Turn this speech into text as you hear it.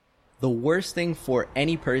The worst thing for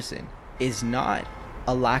any person is not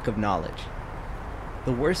a lack of knowledge.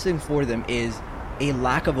 The worst thing for them is a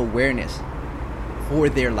lack of awareness for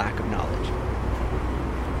their lack of knowledge.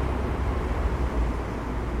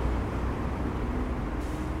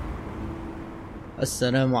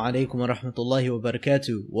 Assalamu alaikum wa rahmatullahi wa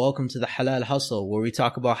barakatuh. Welcome to the Halal Hustle, where we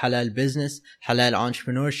talk about halal business, halal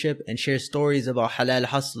entrepreneurship, and share stories about halal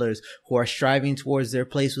hustlers who are striving towards their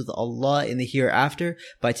place with Allah in the hereafter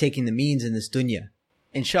by taking the means in this dunya.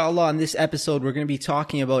 Inshallah, in this episode, we're going to be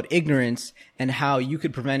talking about ignorance and how you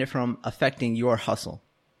could prevent it from affecting your hustle.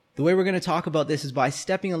 The way we're going to talk about this is by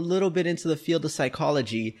stepping a little bit into the field of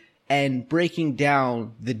psychology and breaking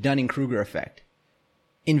down the Dunning-Kruger effect.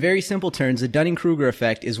 In very simple terms, the Dunning-Kruger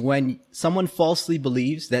effect is when someone falsely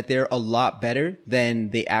believes that they're a lot better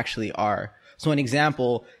than they actually are. So an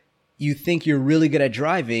example, you think you're really good at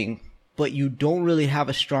driving, but you don't really have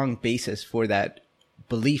a strong basis for that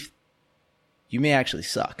belief. You may actually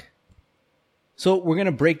suck. So we're going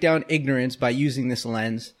to break down ignorance by using this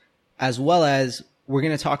lens, as well as we're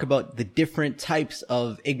going to talk about the different types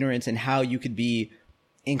of ignorance and how you could be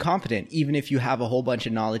incompetent, even if you have a whole bunch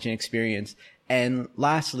of knowledge and experience. And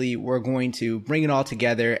lastly, we're going to bring it all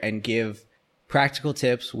together and give practical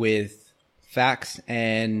tips with facts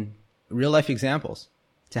and real life examples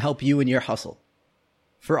to help you in your hustle.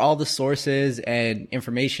 For all the sources and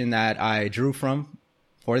information that I drew from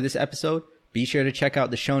for this episode, be sure to check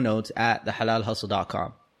out the show notes at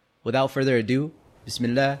thehalalhustle.com. Without further ado,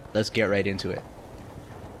 Bismillah, let's get right into it.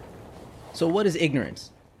 So what is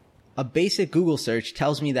ignorance? A basic Google search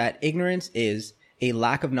tells me that ignorance is a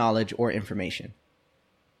lack of knowledge or information.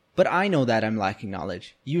 But I know that I'm lacking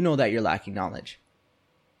knowledge. You know that you're lacking knowledge.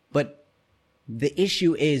 But the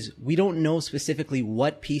issue is we don't know specifically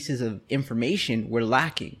what pieces of information we're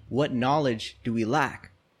lacking. What knowledge do we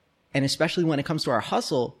lack? And especially when it comes to our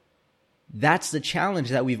hustle, that's the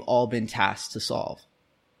challenge that we've all been tasked to solve.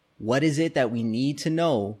 What is it that we need to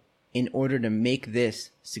know in order to make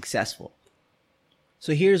this successful?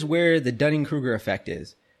 So here's where the Dunning-Kruger effect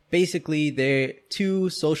is. Basically, they're two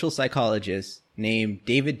social psychologists named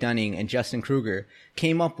David Dunning and Justin Kruger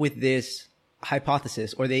came up with this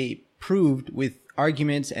hypothesis, or they proved with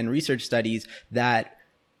arguments and research studies that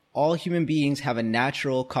all human beings have a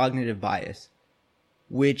natural cognitive bias,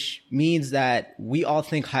 which means that we all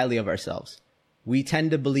think highly of ourselves. We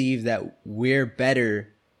tend to believe that we're better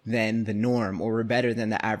than the norm, or we're better than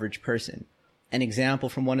the average person. An example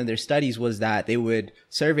from one of their studies was that they would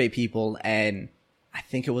survey people, and I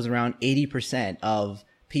think it was around 80% of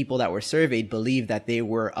people that were surveyed believed that they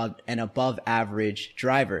were an above average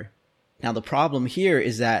driver. Now, the problem here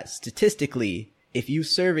is that statistically, if you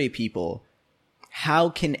survey people, how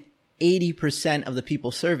can 80% of the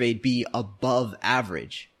people surveyed be above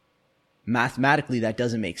average? Mathematically, that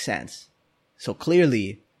doesn't make sense. So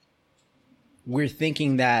clearly, we're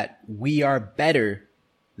thinking that we are better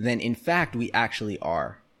than in fact we actually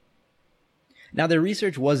are. Now, their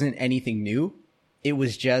research wasn't anything new. It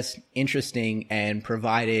was just interesting and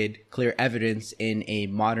provided clear evidence in a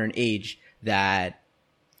modern age that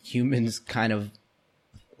humans kind of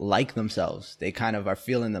like themselves. They kind of are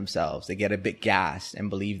feeling themselves. They get a bit gassed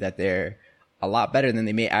and believe that they're a lot better than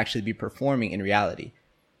they may actually be performing in reality.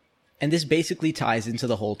 And this basically ties into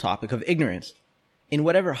the whole topic of ignorance. In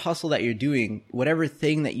whatever hustle that you're doing, whatever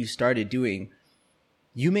thing that you started doing,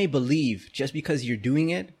 you may believe just because you're doing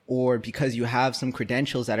it or because you have some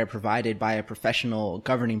credentials that are provided by a professional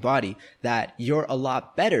governing body that you're a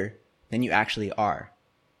lot better than you actually are.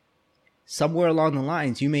 Somewhere along the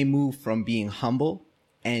lines, you may move from being humble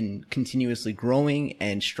and continuously growing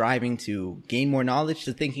and striving to gain more knowledge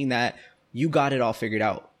to thinking that you got it all figured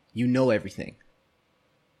out. You know everything.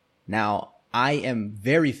 Now, I am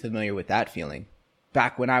very familiar with that feeling.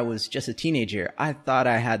 Back when I was just a teenager, I thought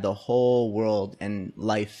I had the whole world and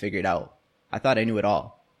life figured out. I thought I knew it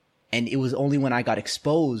all. And it was only when I got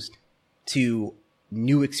exposed to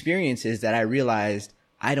new experiences that I realized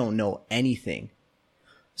I don't know anything.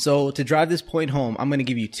 So to drive this point home, I'm going to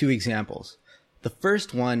give you two examples. The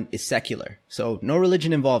first one is secular. So no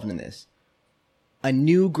religion involved in this. A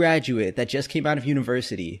new graduate that just came out of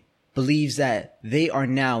university believes that they are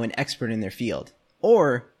now an expert in their field.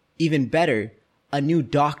 Or even better, a new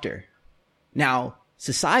doctor. Now,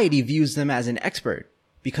 society views them as an expert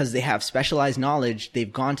because they have specialized knowledge,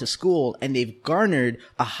 they've gone to school, and they've garnered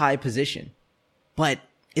a high position. But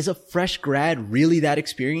is a fresh grad really that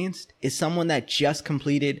experienced? Is someone that just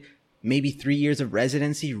completed maybe 3 years of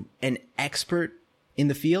residency an expert in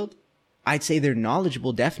the field? I'd say they're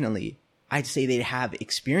knowledgeable, definitely. I'd say they have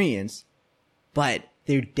experience, but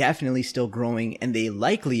they're definitely still growing, and they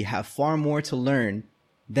likely have far more to learn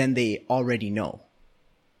than they already know.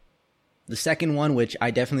 The second one, which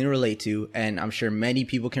I definitely relate to, and I'm sure many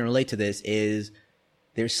people can relate to this, is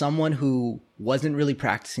there's someone who wasn't really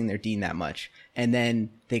practicing their deen that much, and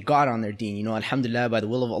then they got on their deen. Alhamdulillah, by the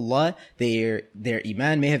will of Allah, their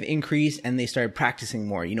iman may have increased, and they started practicing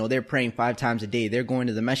more. They're praying 5 times a day. They're going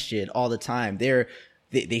to the masjid all the time.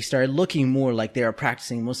 They started looking more like they're a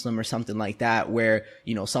practicing Muslim or something like that, where,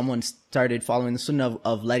 someone started following the sunnah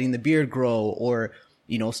of letting the beard grow, or,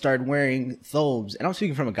 started wearing thobes. And I'm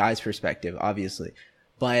speaking from a guy's perspective, obviously.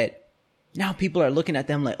 But now people are looking at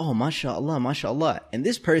them like, oh, mashallah, mashallah. And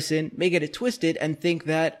this person may get it twisted and think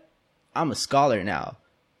that I'm a scholar now.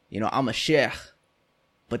 I'm a sheikh.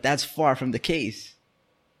 But that's far from the case.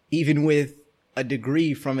 Even with a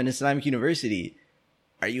degree from an Islamic university,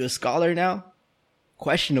 are you a scholar now?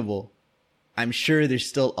 Questionable. I'm sure there's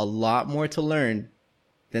still a lot more to learn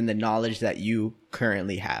than the knowledge that you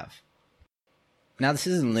currently have. Now, this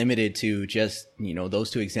isn't limited to just,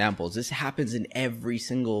 those 2 examples. This happens in every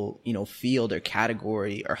single, field or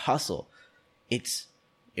category or hustle. It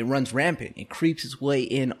runs rampant. It creeps its way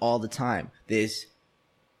in all the time. This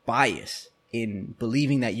bias in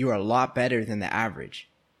believing that you are a lot better than the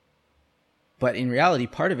average. But in reality,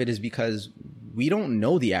 part of it is because we don't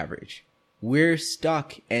know the average. We're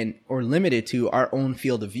stuck or limited to our own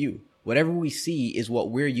field of view. Whatever we see is what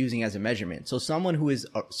we're using as a measurement. So someone who is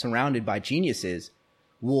surrounded by geniuses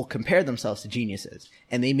will compare themselves to geniuses,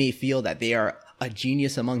 and they may feel that they are a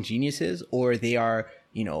genius among geniuses, or they are,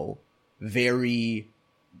 they're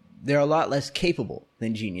a lot less capable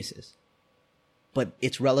than geniuses. But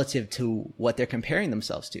it's relative to what they're comparing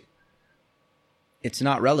themselves to. It's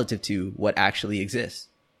not relative to what actually exists.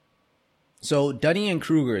 So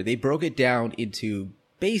Dunning-Kruger, they broke it down into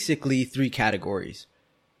basically 3 categories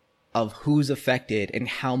of who's affected and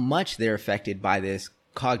how much they're affected by this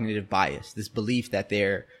cognitive bias, this belief that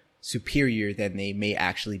they're superior than they may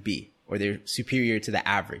actually be, or they're superior to the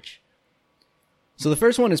average. So the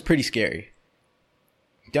first one is pretty scary.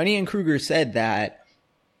 Dunning-Kruger said that,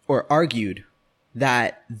 or argued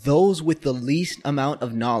that those with the least amount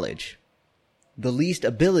of knowledge, the least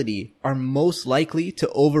ability, are most likely to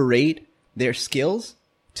overrate their skills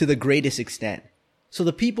to the greatest extent. So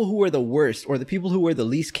the people who are the worst, or the people who are the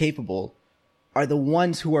least capable, are the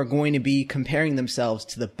ones who are going to be comparing themselves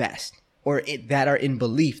to the best, or that are in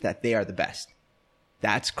belief that they are the best.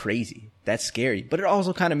 That's crazy. That's scary. But it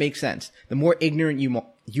also kind of makes sense. The more ignorant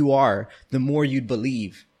you are, the more you'd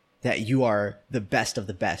believe that you are the best of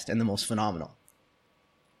the best and the most phenomenal.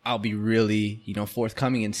 I'll be really,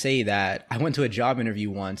 forthcoming and say that I went to a job interview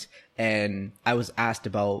once, and I was asked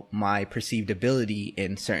about my perceived ability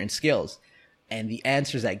in certain skills. And the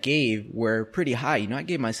answers I gave were pretty high. I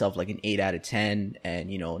gave myself like an 8 out of 10 and,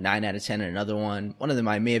 9 out of 10 and another one. One of them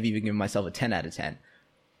I may have even given myself a 10 out of 10.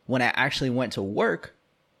 When I actually went to work,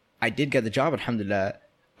 I did get the job, alhamdulillah.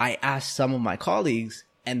 I asked some of my colleagues,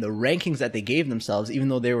 and the rankings that they gave themselves, even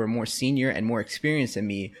though they were more senior and more experienced than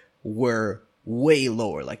me, were way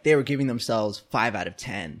lower. Like they were giving themselves 5 out of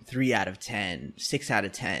 10, 3 out of 10, 6 out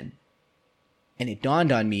of 10. And it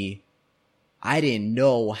dawned on me, I didn't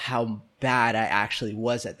know how bad I actually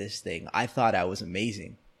was at this thing. I thought I was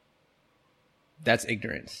amazing. That's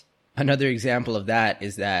ignorance. Another example of that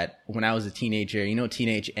is that when I was a teenager,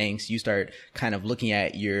 teenage angst, you start kind of looking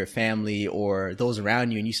at your family or those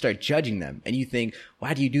around you, and you start judging them. And you think,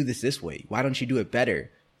 why do you do this way? Why don't you do it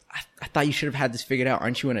better? I thought you should have had this figured out.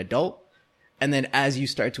 Aren't you an adult? And then as you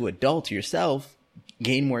start to adult yourself,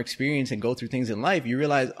 gain more experience and go through things in life, you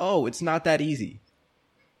realize, oh, it's not that easy.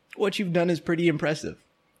 What you've done is pretty impressive.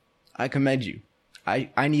 I commend you.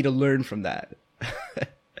 I need to learn from that.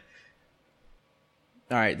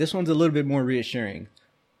 All right, this one's a little bit more reassuring.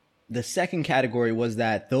 The second category was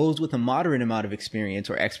that those with a moderate amount of experience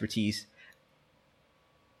or expertise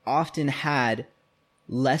often had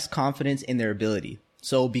less confidence in their ability.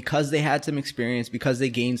 So because they had some experience, because they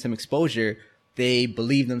gained some exposure, they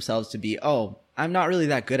believe themselves to be, oh, I'm not really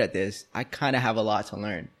that good at this. I kind of have a lot to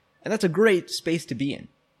learn. And that's a great space to be in.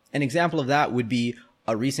 An example of that would be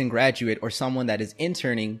a recent graduate or someone that is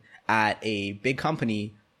interning at a big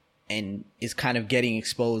company and is kind of getting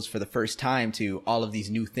exposed for the first time to all of these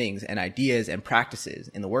new things and ideas and practices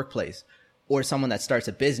in the workplace. Or someone that starts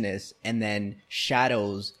a business and then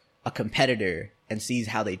shadows a competitor and sees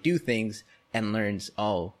how they do things and learns,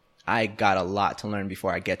 oh, I got a lot to learn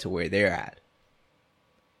before I get to where they're at.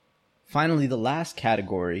 Finally, the last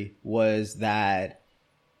category was that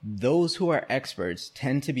those who are experts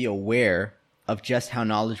tend to be aware of just how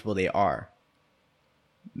knowledgeable they are.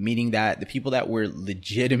 Meaning that the people that were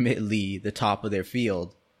legitimately the top of their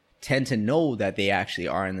field tend to know that they actually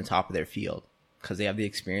are in the top of their field. because they have the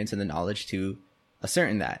experience and the knowledge to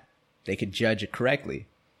ascertain that. They could judge it correctly.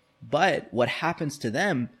 But what happens to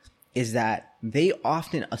them is that they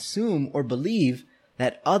often assume or believe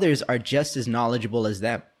that others are just as knowledgeable as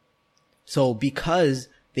them. So because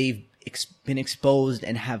they've been exposed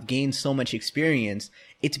and have gained so much experience,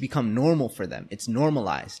 it's become normal for them. It's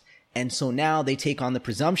normalized. And so now they take on the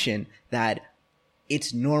presumption that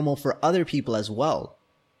it's normal for other people as well,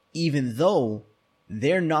 even though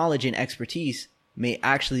their knowledge and expertise may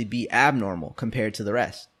actually be abnormal compared to the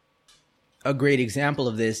rest. A great example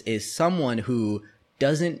of this is someone who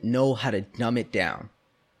doesn't know how to dumb it down.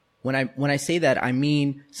 When I say that, I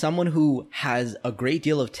mean someone who has a great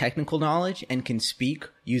deal of technical knowledge and can speak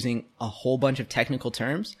using a whole bunch of technical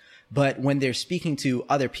terms, but when they're speaking to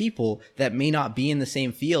other people that may not be in the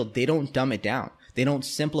same field, they don't dumb it down. They don't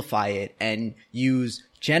simplify it and use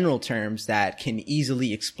general terms that can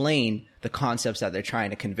easily explain the concepts that they're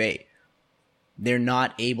trying to convey. They're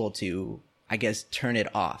not able to, I guess, turn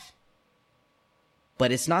it off.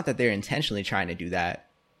 But it's not that they're intentionally trying to do that.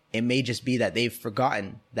 It may just be that they've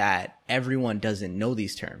forgotten that everyone doesn't know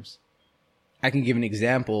these terms. I can give an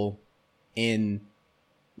example in,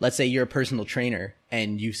 let's say you're a personal trainer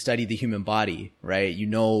and you study the human body, right? You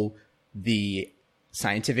know the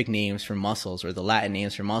scientific names for muscles or the Latin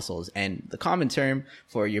names for muscles. And the common term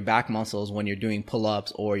for your back muscles when you're doing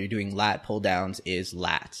pull-ups or you're doing lat pull-downs is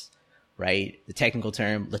lats, right? The technical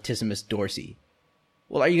term, latissimus dorsi.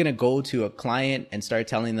 Well, are you going to go to a client and start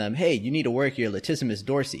telling them, hey, you need to work your latissimus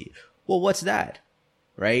dorsi? Well, what's that?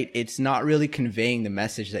 Right? It's not really conveying the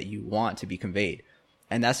message that you want to be conveyed.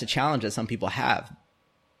 And that's the challenge that some people have.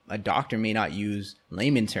 A doctor may not use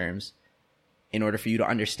layman terms in order for you to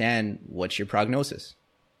understand what's your prognosis.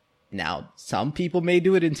 Now, some people may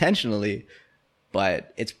do it intentionally,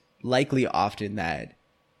 but it's likely often that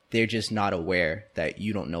they're just not aware that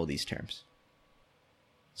you don't know these terms.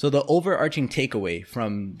 So the overarching takeaway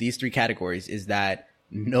from these three categories is that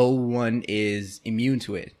no one is immune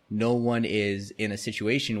to it. No one is in a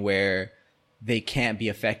situation where they can't be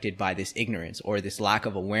affected by this ignorance or this lack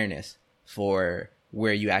of awareness for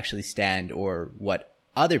where you actually stand or what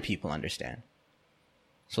other people understand.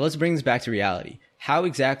 So let's bring this back to reality. How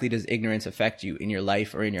exactly does ignorance affect you in your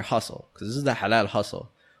life or in your hustle? Because this is the halal hustle.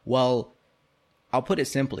 Well, I'll put it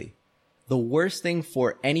simply. The worst thing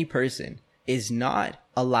for any person is not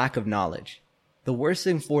a lack of knowledge. The worst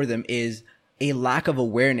thing for them is a lack of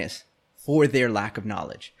awareness for their lack of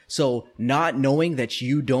knowledge. So not knowing that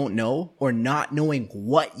you don't know or not knowing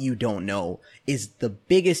what you don't know is the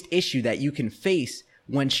biggest issue that you can face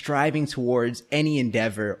when striving towards any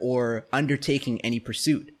endeavor or undertaking any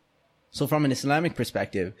pursuit. So from an Islamic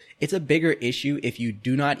perspective, it's a bigger issue if you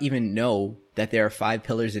do not even know that there are 5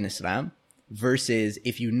 pillars in Islam versus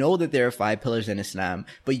if you know that there are 5 pillars in Islam,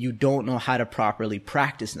 but you don't know how to properly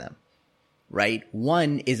practice them, right?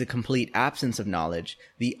 One is a complete absence of knowledge.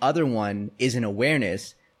 The other one is an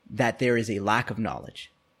awareness that there is a lack of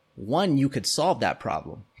knowledge. One, you could solve that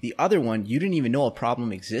problem. The other one, you didn't even know a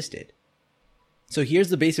problem existed. So here's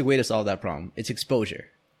the basic way to solve that problem. It's exposure.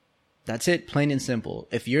 That's it, plain and simple.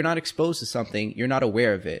 If you're not exposed to something, you're not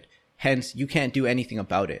aware of it. Hence, you can't do anything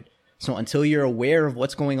about it. So until you're aware of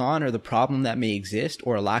what's going on or the problem that may exist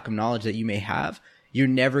or a lack of knowledge that you may have, you're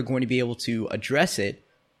never going to be able to address it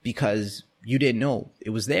because you didn't know it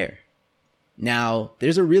was there. Now,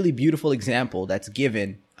 there's a really beautiful example that's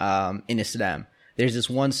given in Islam. There's this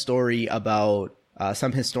one story about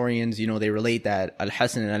some historians, they relate that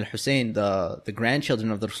Al-Hasan and Al-Hussein, the grandchildren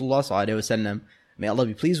of the Rasulullah sallallahu alaihi wasallam, may Allah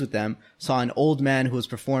be pleased with them, saw an old man who was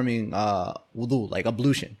performing wudu, like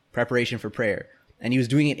ablution, preparation for prayer. And he was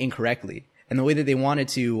doing it incorrectly. And the way that they wanted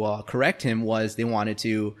to correct him was they wanted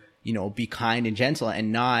to, be kind and gentle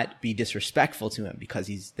and not be disrespectful to him because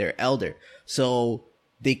he's their elder. So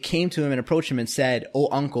they came to him and approached him and said, "Oh,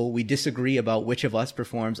 uncle, we disagree about which of us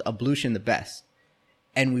performs ablution the best.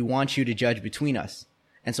 And we want you to judge between us."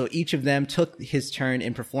 And so each of them took his turn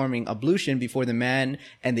in performing ablution before the man,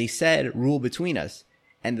 and they said, "Rule between us."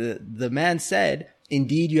 And the man said,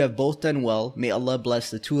 "Indeed, you have both done well. May Allah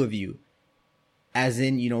bless the two of you." As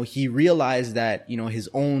in, he realized that, his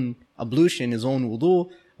own ablution, his own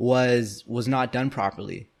wudu was not done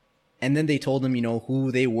properly. And then they told him,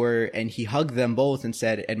 who they were, and he hugged them both and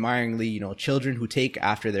said admiringly, children who take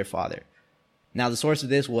after their father. Now, the source of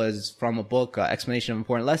this was from a book, Explanation of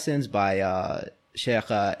Important Lessons by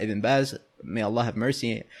Sheikh Ibn Baz. May Allah have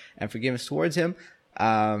mercy and forgiveness towards him.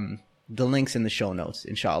 The link's in the show notes,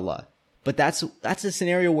 inshallah. But that's a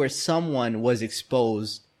scenario where someone was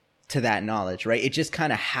exposed to that knowledge, right? It just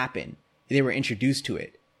kind of happened. They were introduced to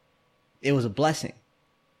it. It was a blessing.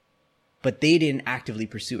 But they didn't actively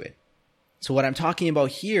pursue it. So what I'm talking about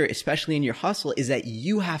here, especially in your hustle, is that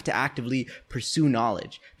you have to actively pursue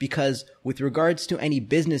knowledge, because with regards to any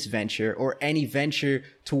business venture or any venture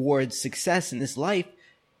towards success in this life,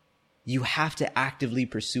 you have to actively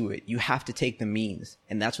pursue it. You have to take the means.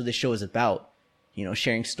 And that's what this show is about. You know,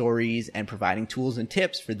 sharing stories and providing tools and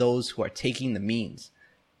tips for those who are taking the means.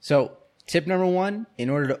 So tip number 1, in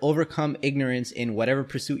order to overcome ignorance in whatever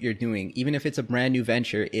pursuit you're doing, even if it's a brand new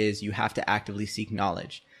venture, is you have to actively seek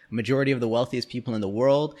knowledge. A majority of the wealthiest people in the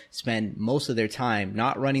world spend most of their time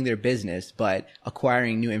not running their business, but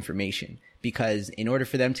acquiring new information. Because in order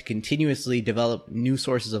for them to continuously develop new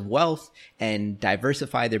sources of wealth and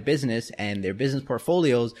diversify their business and their business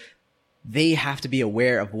portfolios, they have to be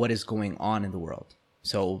aware of what is going on in the world.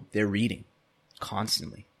 So they're reading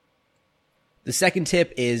constantly. The second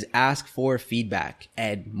tip is ask for feedback,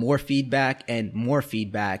 and more feedback and more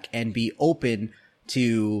feedback, and be open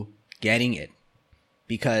to getting it.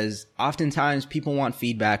 Because oftentimes people want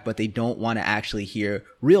feedback, but they don't want to actually hear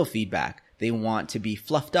real feedback. They want to be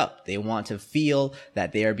fluffed up. They want to feel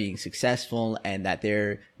that they are being successful and that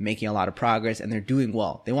they're making a lot of progress and they're doing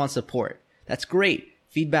well. They want support. That's great.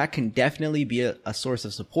 Feedback can definitely be a source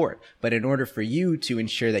of support. But in order for you to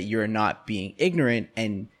ensure that you're not being ignorant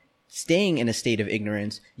and staying in a state of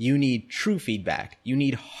ignorance, you need true feedback. You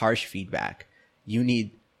need harsh feedback. You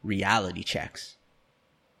need reality checks.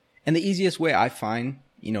 And the easiest way I find,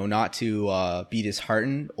 not to be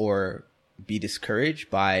disheartened or be discouraged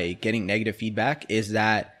by getting negative feedback is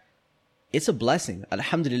that it's a blessing.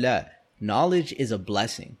 Alhamdulillah. Knowledge is a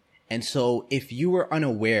blessing. And so if you were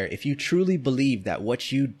unaware, if you truly believe that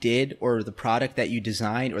what you did or the product that you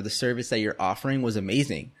designed or the service that you're offering was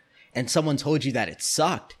amazing, and someone told you that it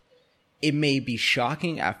sucked, it may be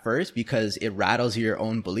shocking at first because it rattles your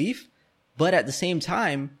own belief. But at the same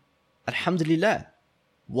time, alhamdulillah.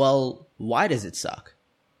 Well, why does it suck?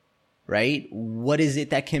 Right? What is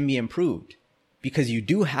it that can be improved? Because you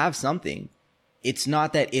do have something. It's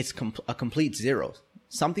not that it's a complete zero.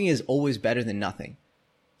 Something is always better than nothing.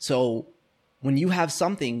 So when you have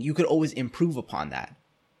something, you could always improve upon that.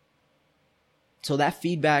 So that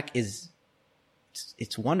feedback it's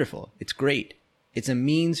wonderful. It's great. It's a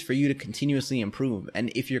means for you to continuously improve. And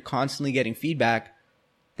if you're constantly getting feedback,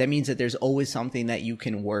 that means that there's always something that you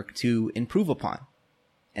can work to improve upon.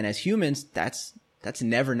 And as humans, that's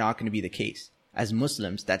never not going to be the case. As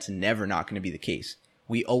Muslims, that's never not going to be the case.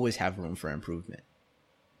 We always have room for improvement.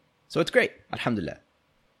 So it's great. Alhamdulillah.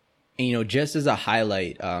 And just as a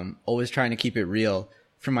highlight, always trying to keep it real.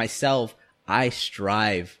 For myself, I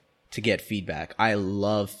strive to get feedback. I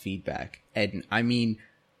love feedback. And I mean,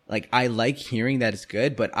 I like hearing that it's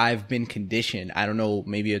good, but I've been conditioned. I don't know,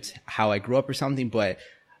 maybe it's how I grew up or something, but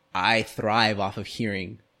I thrive off of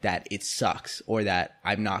hearing that it sucks or that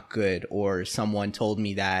I'm not good or someone told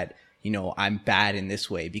me that, I'm bad in this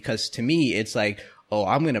way. Because to me, it's like, oh,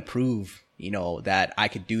 I'm going to prove, that I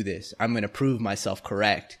could do this. I'm going to prove myself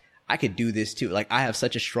correct. I could do this too. I have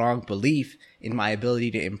such a strong belief in my ability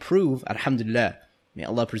to improve. Alhamdulillah. May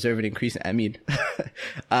Allah preserve and increase. Ameen.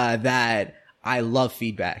 That I love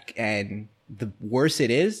feedback. And the worse it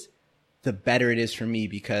is, the better it is for me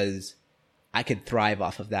because I could thrive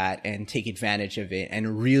off of that and take advantage of it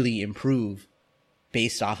and really improve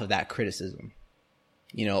based off of that criticism.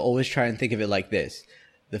 Always try and think of it like this.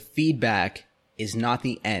 The feedback is not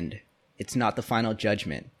the end. It's not the final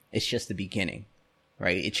judgment. It's just the beginning,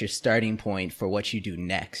 right? It's your starting point for what you do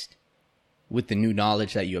next with the new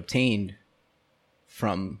knowledge that you obtained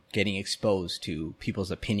from getting exposed to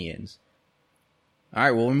people's opinions. All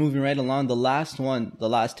right, well, we're moving right along. The last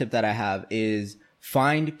tip that I have is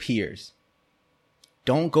find peers.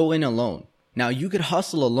 Don't go in alone. Now, you could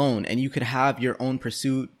hustle alone and you could have your own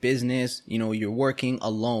pursuit, business, you're working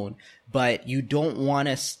alone, but you don't want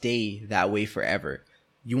to stay that way forever.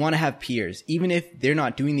 You want to have peers. Even if they're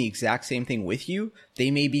not doing the exact same thing with you,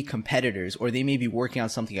 they may be competitors or they may be working on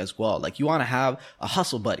something as well. You want to have a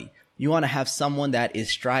hustle buddy. You want to have someone that is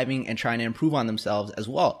striving and trying to improve on themselves as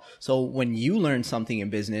well. So when you learn something in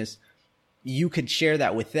business, you could share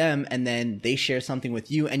that with them and then they share something with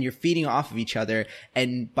you and you're feeding off of each other.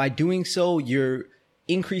 And by doing so, you're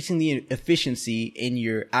increasing the efficiency in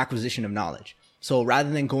your acquisition of knowledge. So rather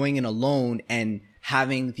than going in alone and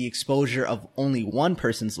having the exposure of only one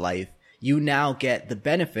person's life, you now get the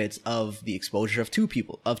benefits of the exposure of two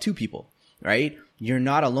people, right? You're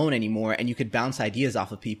not alone anymore and you could bounce ideas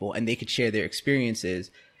off of people and they could share their experiences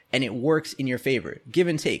and it works in your favor. Give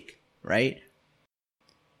and take, right?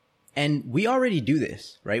 And we already do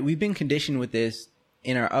this, right? We've been conditioned with this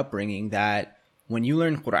in our upbringing that when you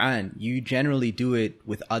learn Quran, you generally do it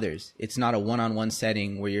with others. It's not a one-on-one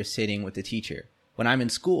setting where you're sitting with the teacher. when I'm in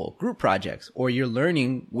school, group projects, or you're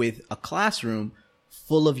learning with a classroom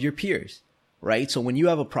full of your peers, right? So when you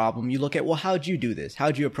have a problem, you look at, well, how'd you do this?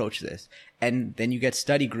 How'd you approach this? And then you get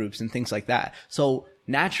study groups and things like that. So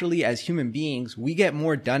naturally, as human beings, we get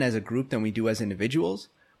more done as a group than we do as individuals.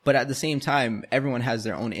 But at the same time, everyone has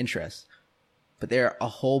their own interests. But there are a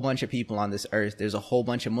whole bunch of people on this earth. There's a whole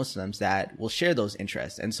bunch of Muslims that will share those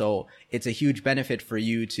interests. And so it's a huge benefit for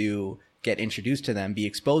you to get introduced to them, be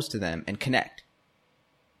exposed to them, and connect.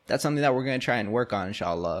 That's something that we're going to try and work on,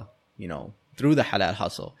 inshallah, through the halal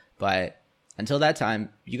hustle. But until that time,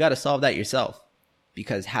 you got to solve that yourself,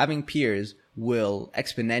 because having peers will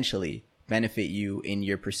exponentially benefit you in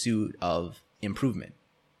your pursuit of improvement.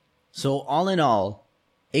 So all in all,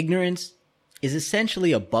 ignorance is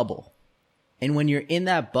essentially a bubble. And when you're in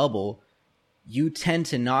that bubble, you tend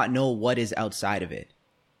to not know what is outside of it.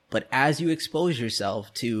 But as you expose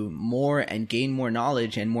yourself to more and gain more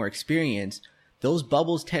knowledge and more experience, those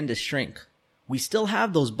bubbles tend to shrink. We still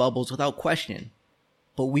have those bubbles without question,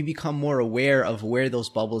 but we become more aware of where those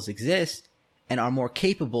bubbles exist and are more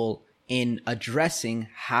capable in addressing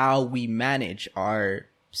how we manage our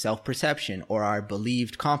self-perception or our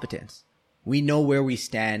believed competence. We know where we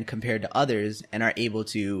stand compared to others and are able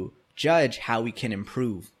to judge how we can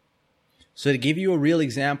improve. So to give you a real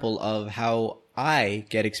example of how I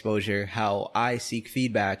get exposure, how I seek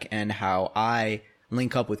feedback, and how I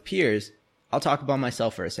link up with peers, I'll talk about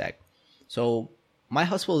myself for a sec. So my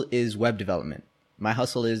hustle is web development. My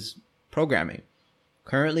hustle is programming.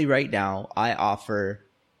 Currently, right now, I offer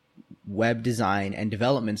web design and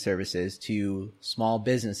development services to small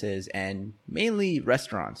businesses and mainly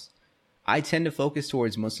restaurants. I tend to focus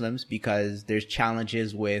towards Muslims because there's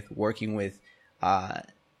challenges with working with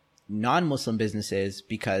non-Muslim businesses,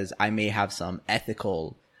 because I may have some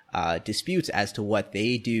ethical disputes as to what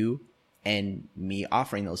they do and me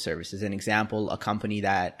offering those services. An example, a company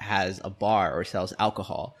that has a bar or sells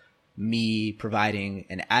alcohol, me providing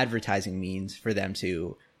an advertising means for them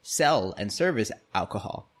to sell and service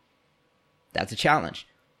alcohol. That's a challenge.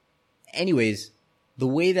 Anyways, the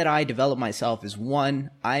way that I develop myself is,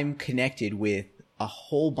 one, I'm connected with a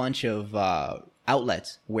whole bunch of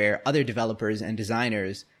outlets where other developers and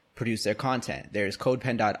designers produce their content. There's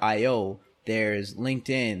codepen.io, there's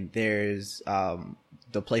LinkedIn, there's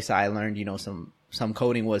the place I learned, some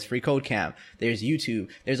coding was Free Code Camp. There's YouTube.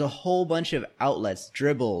 There's a whole bunch of outlets,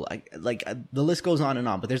 Dribble, like the list goes on and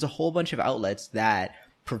on, but there's a whole bunch of outlets that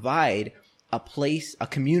provide a place, a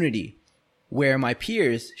community where my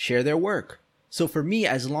peers share their work. So for me,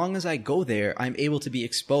 as long as I go there, I'm able to be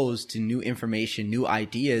exposed to new information, new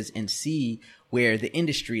ideas, and see where the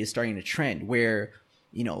industry is starting to trend, where,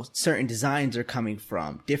 certain designs are coming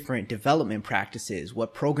from, different development practices,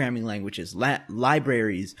 what programming languages,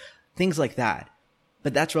 libraries, things like that.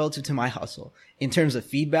 But that's relative to my hustle. In terms of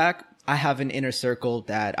feedback, I have an inner circle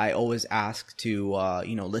that I always ask to,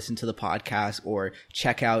 listen to the podcast or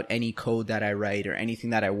check out any code that I write or anything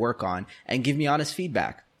that I work on and give me honest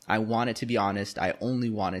feedback. I want it to be honest. I only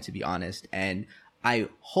want it to be honest. And I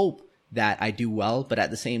hope that I do well, but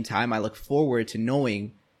at the same time, I look forward to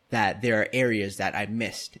knowing that there are areas that I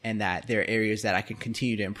missed and that there are areas that I can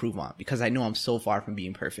continue to improve on, because I know I'm so far from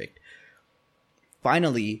being perfect.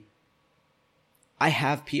 Finally, I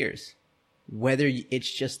have peers, whether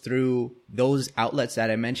it's just through those outlets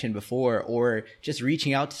that I mentioned before, or just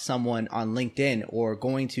reaching out to someone on LinkedIn, or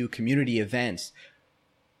going to community events,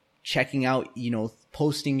 checking out,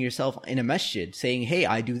 posting yourself in a masjid saying, hey,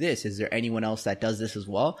 I do this. Is there anyone else that does this as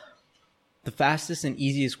well? The fastest and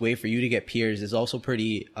easiest way for you to get peers is also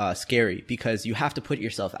pretty scary, because you have to put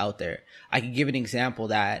yourself out there. I can give an example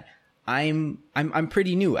that I'm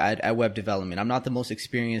pretty new at web development. I'm not the most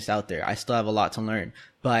experienced out there. I still have a lot to learn,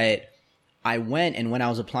 but I went, and when I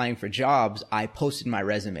was applying for jobs, I posted my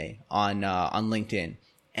resume on LinkedIn,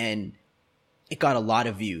 and it got a lot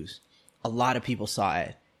of views. A lot of people saw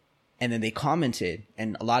it, and then they commented,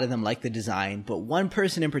 and a lot of them liked the design. But one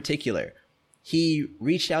person in particular, he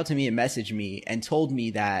reached out to me and messaged me and told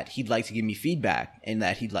me that he'd like to give me feedback and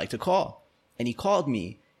that he'd like to call. And he called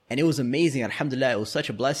me, and it was amazing. Alhamdulillah, it was such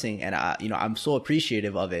a blessing, and I'm so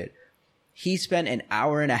appreciative of it. He spent an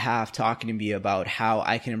hour and a half talking to me about how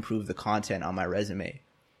I can improve the content on my resume.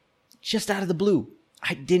 Just out of the blue.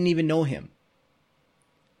 I didn't even know him.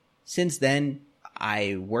 Since then,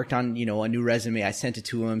 I worked on, a new resume. I sent it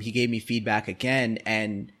to him. He gave me feedback again,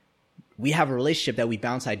 and we have a relationship that we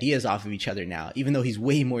bounce ideas off of each other now, even though he's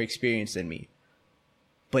way more experienced than me.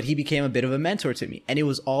 But he became a bit of a mentor to me, and it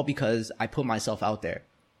was all because I put myself out there.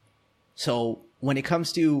 So when it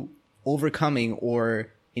comes to overcoming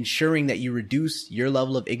or ensuring that you reduce your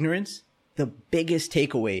level of ignorance, the biggest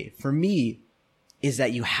takeaway for me is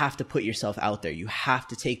that you have to put yourself out there. You have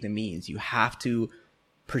to take the means. You have to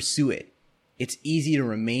pursue it. It's easy to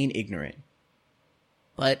remain ignorant,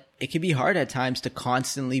 but it can be hard at times to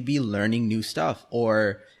constantly be learning new stuff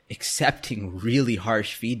or accepting really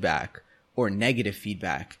harsh feedback or negative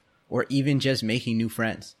feedback or even just making new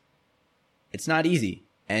friends. It's not easy.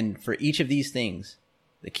 And for each of these things,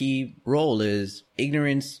 the key role is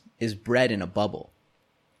ignorance is bred in a bubble.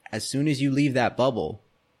 As soon as you leave that bubble,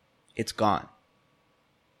 it's gone.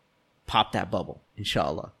 Pop that bubble,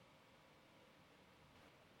 inshallah.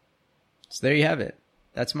 So there you have it.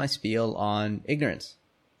 That's my spiel on ignorance.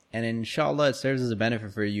 And inshallah, it serves as a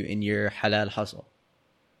benefit for you in your halal hustle.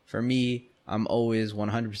 For me, I'm always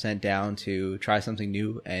 100% down to try something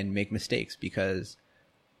new and make mistakes because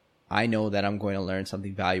I know that I'm going to learn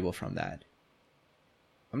something valuable from that.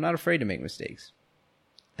 I'm not afraid to make mistakes.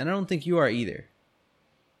 And I don't think you are either.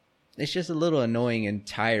 It's just a little annoying and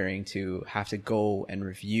tiring to have to go and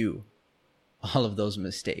review all of those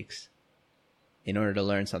mistakes in order to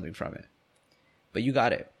learn something from it. But you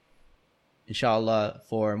got it. Inshallah,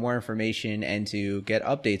 for more information and to get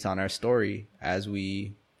updates on our story as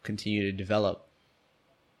we continue to develop,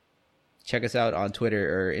 check us out on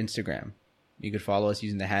Twitter or Instagram. You could follow us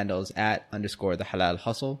using the handles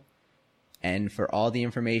 @_the_halal_hustle. And for all the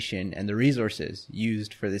information and the resources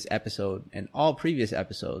used for this episode and all previous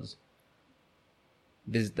episodes,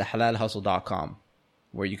 visit thehalalhustle.com,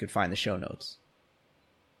 where you could find the show notes.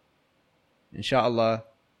 Inshallah,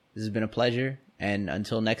 this has been a pleasure. And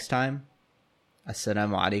until next time,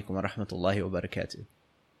 Assalamu alaikum wa rahmatullahi wa barakatuh.